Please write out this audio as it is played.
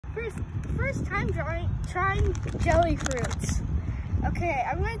First time trying jelly fruits. Okay,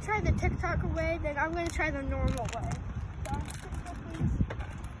 I'm gonna try the TikTok way, then I'm gonna try the normal way.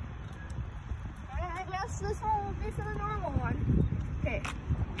 I guess this one will be for the normal one. Okay,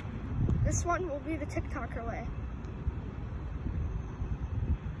 this one will be the TikToker way.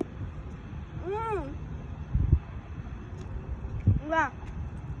 Wow,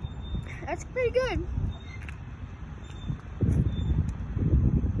 that's pretty good.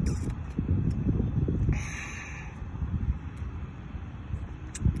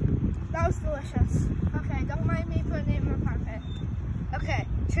 That was delicious. Okay, don't mind me putting it in my pocket. Okay,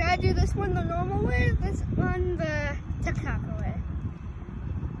 should I do this one the normal way or this one the TikToker way?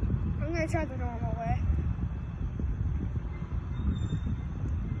 I'm gonna try the normal way.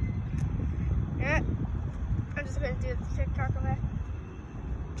 Yeah, I'm just gonna do the TikToker way.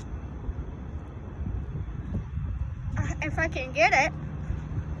 If I can get it.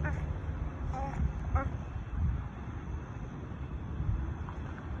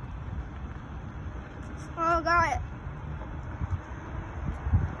 Oh, got it.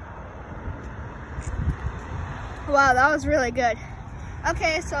 Wow, that was really good.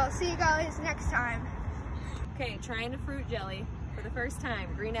 Okay, so I'll see you guys next time. Okay, trying a fruit jelly for the first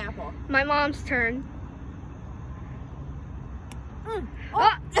time. Green apple. My mom's turn.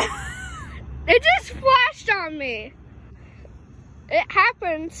 Oh. It just splashed on me. It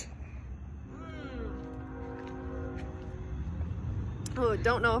happens. Oh,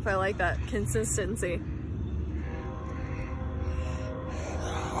 don't know if I like that consistency.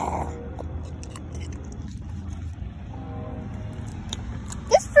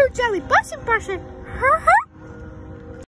 This fruit jelly bussin'.